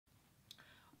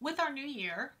With our new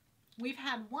year, we've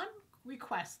had one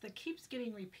request that keeps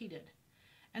getting repeated.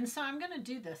 And so I'm going to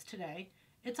do this today.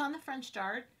 It's on the French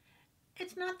Dart.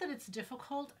 It's not that it's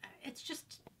difficult, it's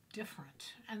just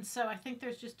different. And so I think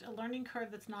there's just a learning curve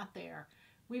that's not there.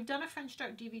 We've done a French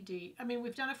Dart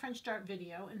we've done a French Dart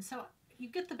video, and so you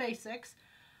get the basics,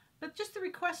 but just the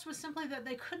request was simply that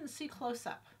they couldn't see close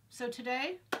up. So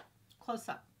today, close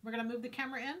up. We're going to move the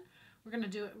camera in. We're going to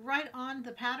do it right on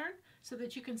the pattern so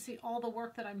that you can see all the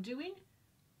work that I'm doing.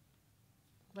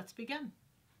 Let's begin.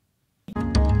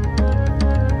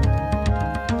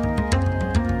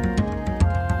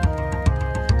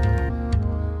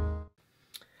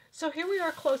 So here we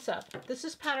are close up. This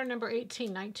is pattern number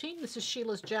 1819. This is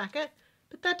Sheila's jacket,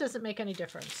 but that doesn't make any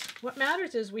difference. What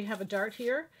matters is we have a dart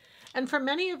here, and for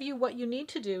many of you what you need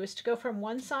to do is to go from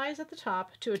one size at the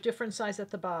top to a different size at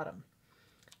the bottom.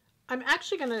 I'm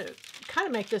actually going to kind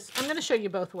of make this, I'm going to show you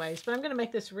both ways, but I'm going to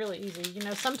make this really easy. You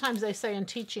know, sometimes they say in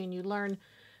teaching you learn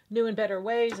new and better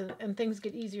ways and things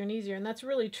get easier and easier, and that's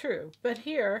really true. But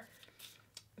here,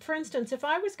 for instance, if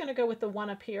I was going to go with the one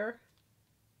up here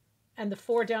and the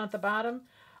 4 down at the bottom,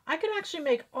 I could actually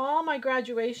make all my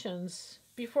graduations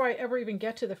before I ever even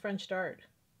get to the French Dart,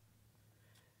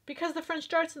 because the French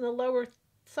Dart's in the lower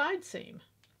side seam.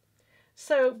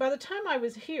 So by the time I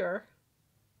was here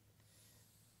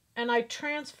and I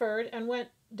transferred and went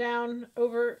down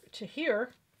over to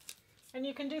here, and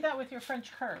you can do that with your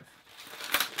French curve.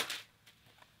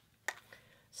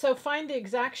 So find the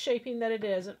exact shaping that it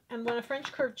is, and when a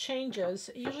French curve changes,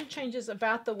 it usually changes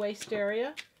about the waist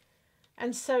area.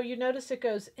 And so you notice it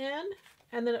goes in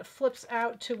and then it flips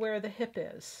out to where the hip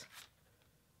is.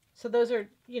 So those are,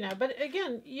 you know, but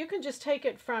again, you can just take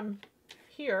it from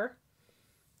here,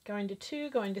 going to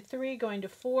 2, going to 3, going to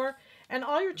 4, and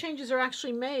all your changes are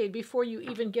actually made before you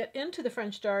even get into the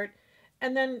French Dart,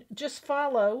 and then just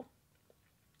follow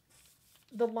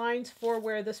the lines for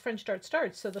where this French Dart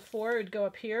starts. So the 4 would go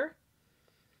up here,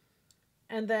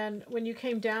 and then when you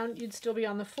came down, you'd still be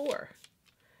on the 4.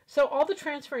 So all the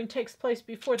transferring takes place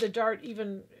before the dart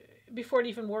before it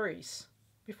even worries,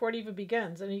 before it even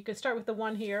begins. And you can start with the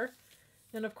 1 here.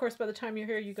 And of course, by the time you're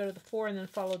here, you go to the 4 and then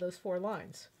follow those 4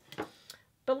 lines.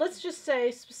 But let's just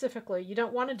say specifically, you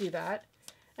don't want to do that.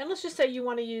 And let's just say you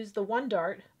want to use the 1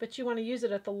 dart, but you want to use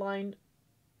it at the line.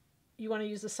 You want to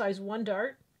use the size 1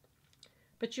 dart,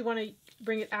 but you want to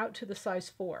bring it out to the size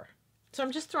 4. So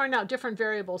I'm just throwing out different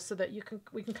variables so that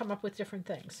we can come up with different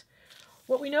things.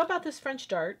 What we know about this French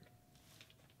Dart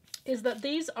is that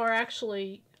these are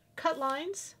actually cut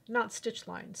lines, not stitch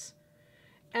lines.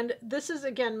 And this is,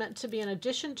 again, meant to be in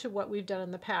addition to what we've done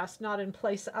in the past, not in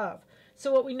place of.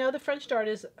 So what we know the French Dart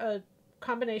is a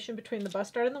combination between the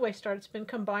bust dart and the waist dart. It's been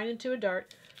combined into a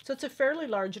dart. So it's a fairly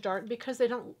large dart. Because they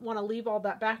don't want to leave all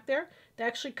that back there, they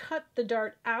actually cut the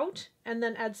dart out and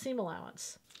then add seam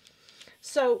allowance.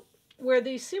 So where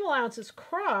these seam allowances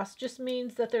cross just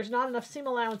means that there's not enough seam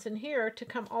allowance in here to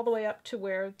come all the way up to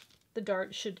where the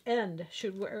dart should end,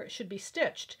 where it should be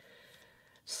stitched.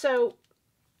 So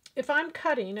if I'm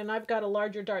cutting and I've got a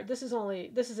larger dart, this is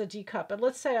a D cut, but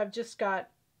let's say I've just got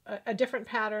a different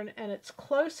pattern and it's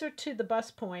closer to the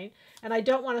bust point and I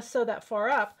don't want to sew that far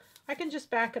up, I can just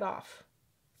back it off.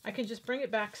 I can just bring it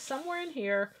back somewhere in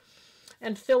here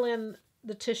and fill in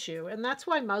the tissue. And that's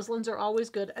why muslins are always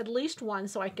good, at least one,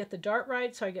 so I get the dart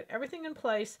right, so I get everything in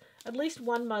place. At least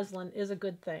one muslin is a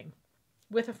good thing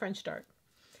with a French Dart.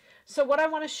 So what I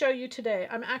want to show you today,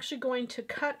 I'm actually going to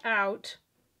cut out,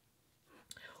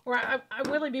 or I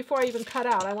really, before I even cut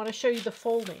out, I want to show you the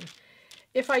folding.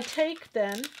 If I take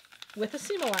then, with a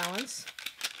seam allowance,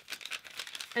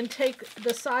 and take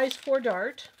the size 4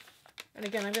 dart, and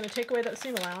again I'm going to take away that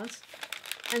seam allowance,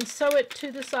 and sew it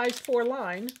to the size 4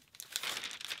 line,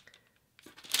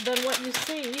 then what you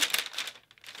see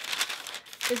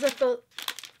is that the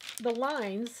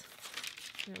lines,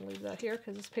 I'm going to leave that here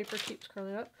because this paper keeps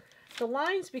curling up, the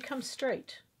lines become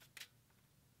straight.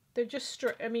 They're just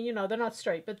straight. I mean, you know, they're not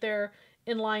straight, but they're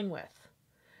in line with.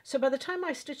 So by the time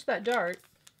I stitch that dart,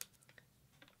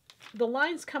 the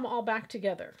lines come all back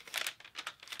together.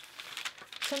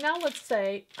 So now let's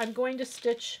say I'm going to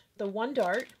stitch the 1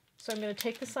 dart. So I'm going to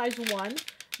take the size 1, I'm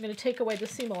going to take away the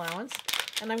seam allowance,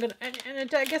 and I'm going to,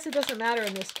 and I guess it doesn't matter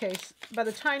in this case. By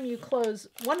the time you close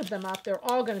one of them up, they're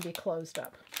all going to be closed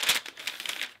up.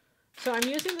 So I'm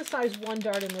using the size 1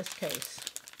 dart in this case.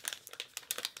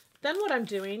 Then what I'm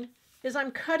doing is I'm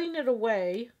cutting it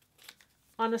away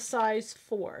on a size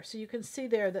 4. So you can see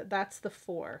there that that's the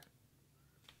 4.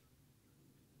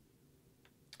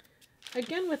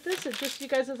 Again, with this, it just, you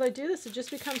guys, as I do this, it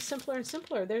just becomes simpler and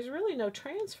simpler. There's really no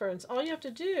transference. All you have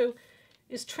to do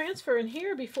is transfer in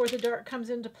here before the dart comes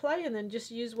into play, and then just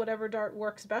use whatever dart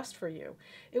works best for you.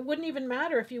 It wouldn't even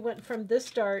matter if you went from this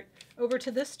dart over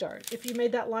to this dart, if you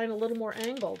made that line a little more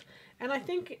angled. And I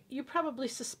think you probably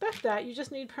suspect that, you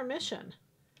just need permission.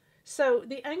 So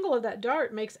the angle of that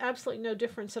dart makes absolutely no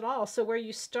difference at all. So where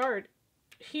you start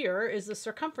here is the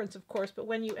circumference, of course, but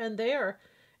when you end there,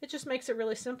 it just makes it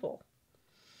really simple.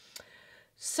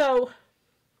 So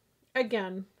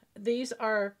again, these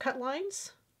are cut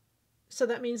lines. So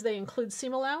that means they include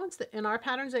seam allowance. In our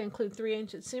patterns, they include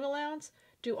 3-inch seam allowance.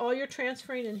 Do all your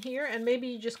transferring in here, and maybe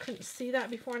you just couldn't see that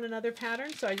before in another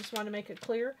pattern, so I just want to make it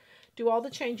clear. Do all the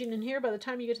changing in here. By the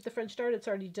time you get to the French dart, it's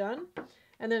already done.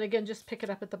 And then again, just pick it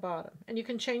up at the bottom. And you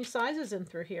can change sizes in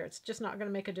through here. It's just not going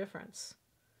to make a difference.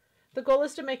 The goal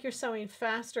is to make your sewing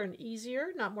faster and easier,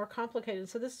 not more complicated.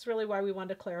 So this is really why we wanted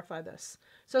to clarify this.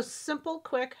 So simple,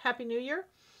 quick, Happy New Year.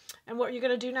 And what you're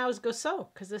going to do now is go sew,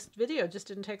 because this video just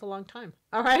didn't take a long time.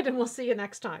 All right, and we'll see you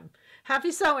next time.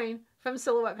 Happy sewing from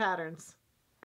Silhouette Patterns.